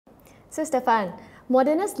So Stefan,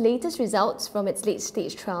 Moderna's latest results from its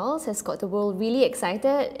late-stage trials has got the world really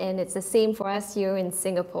excited, and it's the same for us here in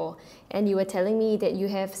Singapore. And you were telling me that you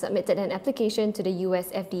have submitted an application to the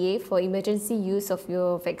US FDA for emergency use of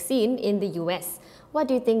your vaccine in the US. What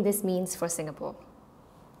do you think this means for Singapore?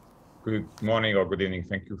 Good morning or good evening.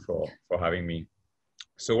 Thank you for having me.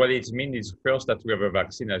 So what it means is first that we have a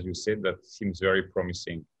vaccine, as you said, that seems very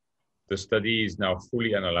promising. The study is now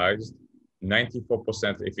fully analyzed,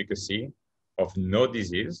 94% efficacy of no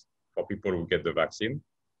disease for people who get the vaccine.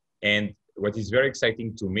 And what is very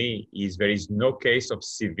exciting to me is there is no case of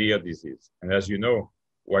severe disease. And as you know,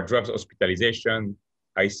 what drives hospitalization,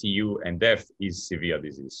 ICU, and death is severe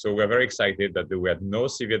disease. So we're very excited that there were no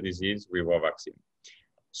severe disease with our vaccine.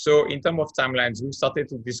 So in terms of timelines, we started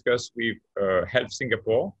to discuss with Health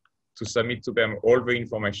Singapore to submit to them all the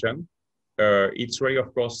information. It's really,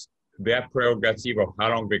 of course, their prerogative of how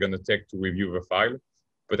long they're going to take to review the file,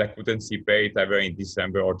 but I could anticipate either in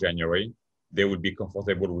December or January, they will be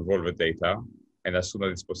comfortable with all the data. And as soon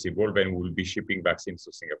as it's possible, then we'll be shipping vaccines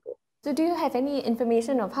to Singapore. So do you have any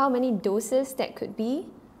information of how many doses that could be?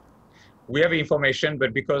 We have information,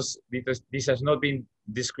 but because this has not been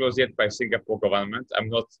disclosed yet by Singapore government, I'm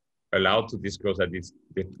not allowed to disclose at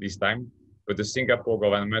this time. But the Singapore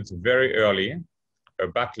government very early,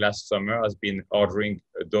 back last summer, has been ordering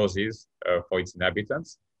doses for its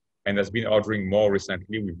inhabitants and has been ordering more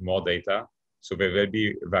recently with more data. So there will be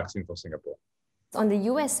a vaccine for Singapore. On the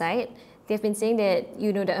US side, they've been saying that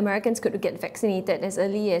the Americans could get vaccinated as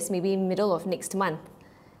early as maybe middle of next month.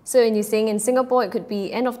 So and you're saying in Singapore, it could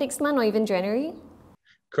be end of next month or even January?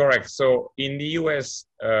 Correct. So in the US,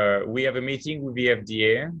 we have a meeting with the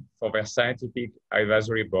FDA for their scientific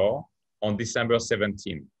advisory board on December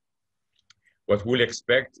 17. What we'll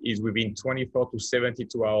expect is within 24 to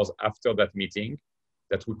 72 hours after that meeting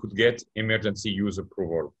that we could get emergency use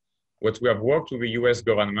approval. What we have worked with the US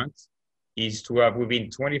government is to have within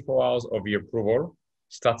 24 hours of the approval,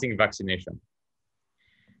 starting vaccination.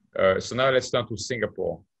 So now let's turn to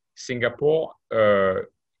Singapore. Singapore,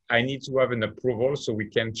 I need to have an approval so we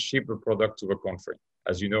can ship the product to the country.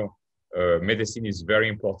 As you know, medicine is very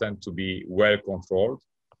important to be well controlled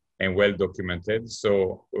and well documented.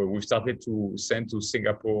 So we've started to send to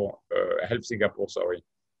Singapore, Health Singapore,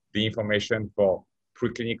 the information for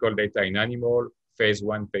preclinical data in animal, phase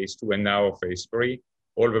 1, phase 2, and now phase 3,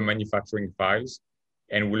 all the manufacturing files.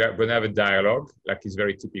 And we're going to have a dialogue, like is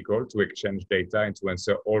very typical, to exchange data and to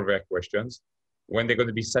answer all their questions. When they're going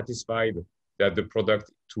to be satisfied that the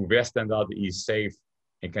product to their standard is safe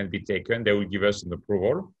and can be taken, they will give us an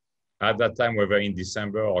approval. At that time, whether in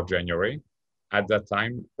December or January, at that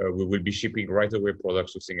time, we will be shipping right away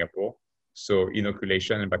products to Singapore. So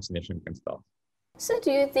inoculation and vaccination can start. So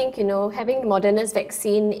do you think, having Moderna's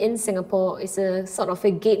vaccine in Singapore is a sort of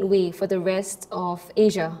a gateway for the rest of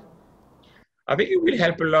Asia? I think it will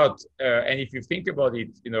help a lot. And if you think about it,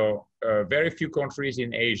 very few countries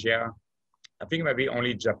in Asia, I think maybe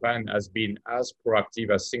only Japan has been as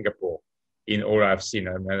proactive as Singapore in all I've seen.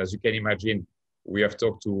 And as you can imagine, we have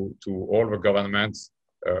talked to all the governments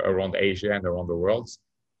around Asia and around the world.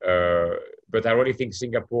 But I really think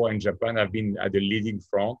Singapore and Japan have been at the leading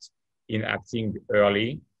front in acting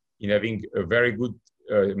early, in having a very good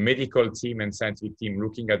medical team and scientific team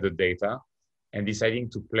looking at the data and deciding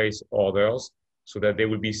to place orders so that there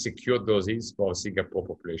will be secure doses for the Singapore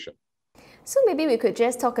population. So maybe we could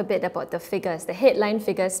just talk a bit about the figures, the headline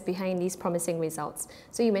figures behind these promising results.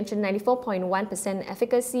 So you mentioned 94.1%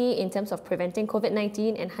 efficacy in terms of preventing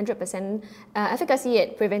COVID-19 and 100% efficacy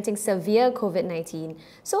at preventing severe COVID-19.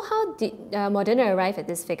 So how did Moderna arrive at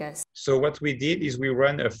these figures? So what we did is we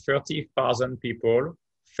ran a 30,000 people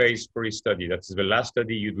phase 3 study. That's the last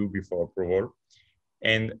study you do before approval.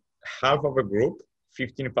 And half of the group,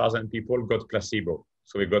 15,000 people, got placebo.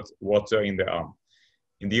 So they got water in the arm.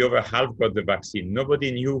 In the other half got the vaccine.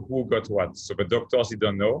 Nobody knew who got what. So the doctors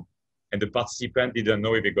didn't know, and the participant didn't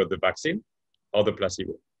know if they got the vaccine or the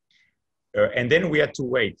placebo. And then we had to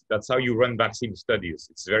wait. That's how you run vaccine studies.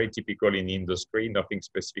 It's very typical in industry, nothing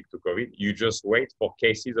specific to COVID. You just wait for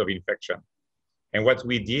cases of infection. And what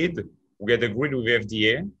we did, we had agreed with the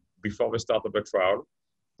FDA before the start of the trial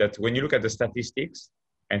that when you look at the statistics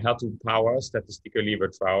and how to power statistically the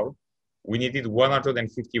trial, we needed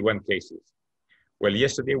 151 cases. Well,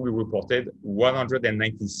 yesterday we reported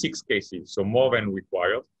 196 cases, so more than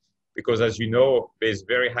required, because as you know, there's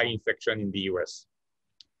very high infection in the US.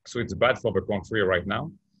 So it's bad for the country right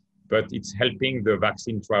now, but it's helping the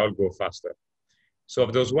vaccine trial go faster. So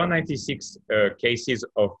of those 196 cases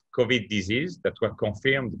of COVID disease that were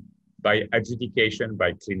confirmed by adjudication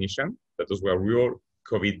by clinician, that those were real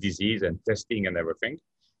COVID disease and testing and everything,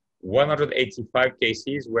 185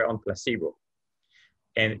 cases were on placebo,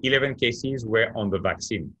 and 11 cases were on the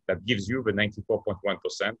vaccine. That gives you the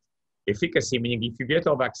 94.1% efficacy, meaning if you get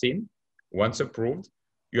our vaccine, once approved,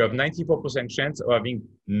 you have 94% chance of having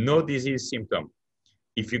no disease symptom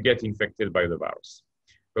if you get infected by the virus.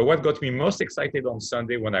 But what got me most excited on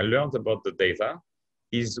Sunday when I learned about the data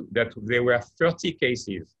is that there were 30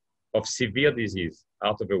 cases of severe disease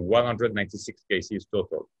out of the 196 cases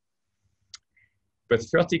total. But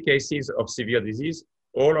 30 cases of severe disease,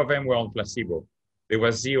 all of them were on placebo. There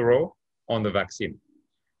was 0 on the vaccine.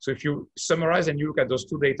 So if you summarize and you look at those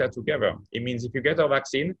two data together, it means if you get a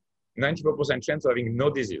vaccine, 94% chance of having no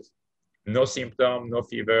disease, no symptom, no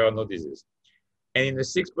fever, no disease. And in the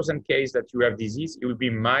 6% case that you have disease, it will be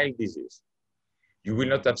mild disease. You will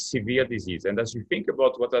not have severe disease. And as you think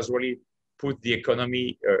about what has really put the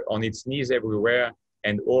economy on its knees everywhere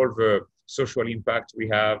and all the social impact we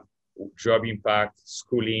have, job impact,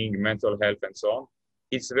 schooling, mental health, and so on,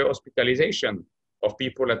 it's the hospitalization of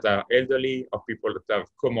people that are elderly, of people that have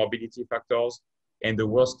comorbidity factors, and the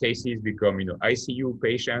worst cases become, ICU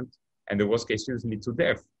patient, and the worst cases lead to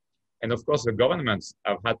death. And of course, the governments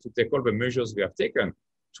have had to take all the measures we have taken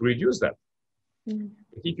to reduce that. Mm.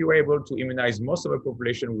 If you are able to immunize most of the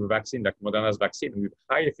population with a vaccine like Moderna's vaccine with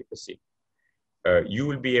high efficacy, you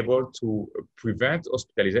will be able to prevent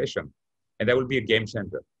hospitalization, and that will be a game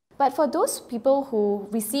changer. But for those people who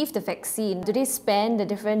receive the vaccine, do they span the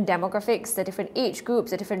different demographics, the different age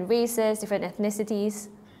groups, the different races, different ethnicities?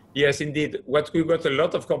 Yes, indeed. What we got a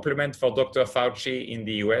lot of compliment for Dr. Fauci in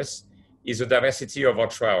the US is the diversity of our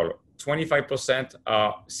trial. 25%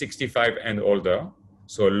 are 65 and older,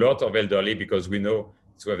 so a lot of elderly because we know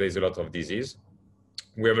there's a lot of disease.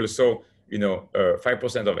 We have also,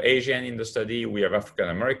 5% of Asian in the study. We have African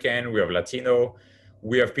American, we have Latino,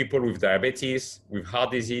 we have people with diabetes, with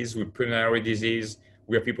heart disease, with pulmonary disease.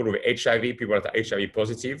 We have people with HIV, people that are HIV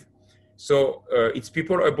positive. So it's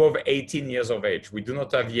people above 18 years of age. We do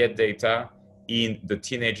not have yet data in the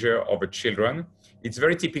teenager or the children. It's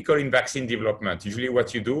very typical in vaccine development. Usually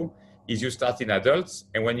what you do is you start in adults,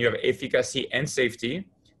 and when you have efficacy and safety,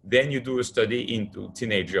 then you do a study into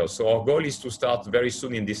teenagers. So our goal is to start very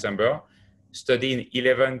soon in December, study in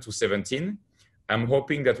 11 to 17. I'm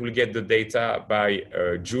hoping that we'll get the data by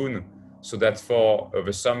June, so that for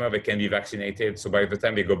the summer they can be vaccinated. So by the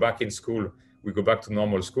time they go back in school, we go back to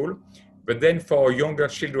normal school. But then for younger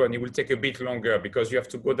children, it will take a bit longer because you have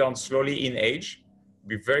to go down slowly in age,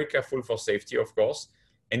 be very careful for safety, of course.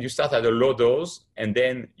 And you start at a low dose, and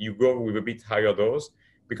then you go with a bit higher dose,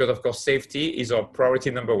 because of course, safety is our priority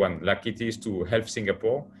number one, like it is to Health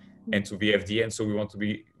Singapore and to the FDA. And so we want to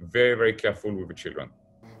be very, very careful with the children.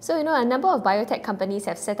 So, a number of biotech companies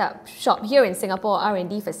have set up shop here in Singapore,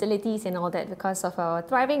 R&D facilities and all that because of our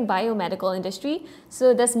thriving biomedical industry.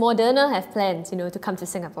 So does Moderna have plans, to come to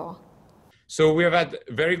Singapore? So we have had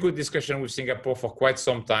very good discussion with Singapore for quite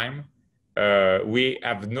some time. We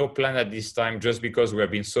have no plan at this time just because we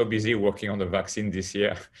have been so busy working on the vaccine this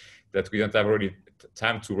year that we don't have really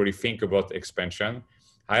time to really think about expansion.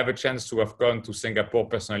 I have a chance to have gone to Singapore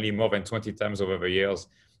personally more than 20 times over the years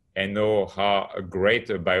and know how great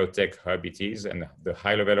a biotech hub it is, and the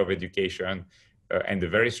high level of education and the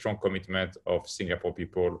very strong commitment of Singapore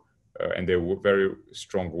people and their very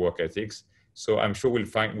strong work ethics. So I'm sure we'll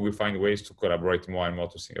find ways to collaborate more and more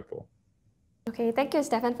to Singapore. Okay, thank you,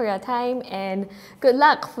 Stefan, for your time, and good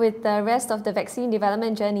luck with the rest of the vaccine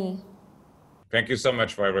development journey. Thank you so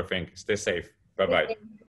much for everything. Stay safe. Bye-bye.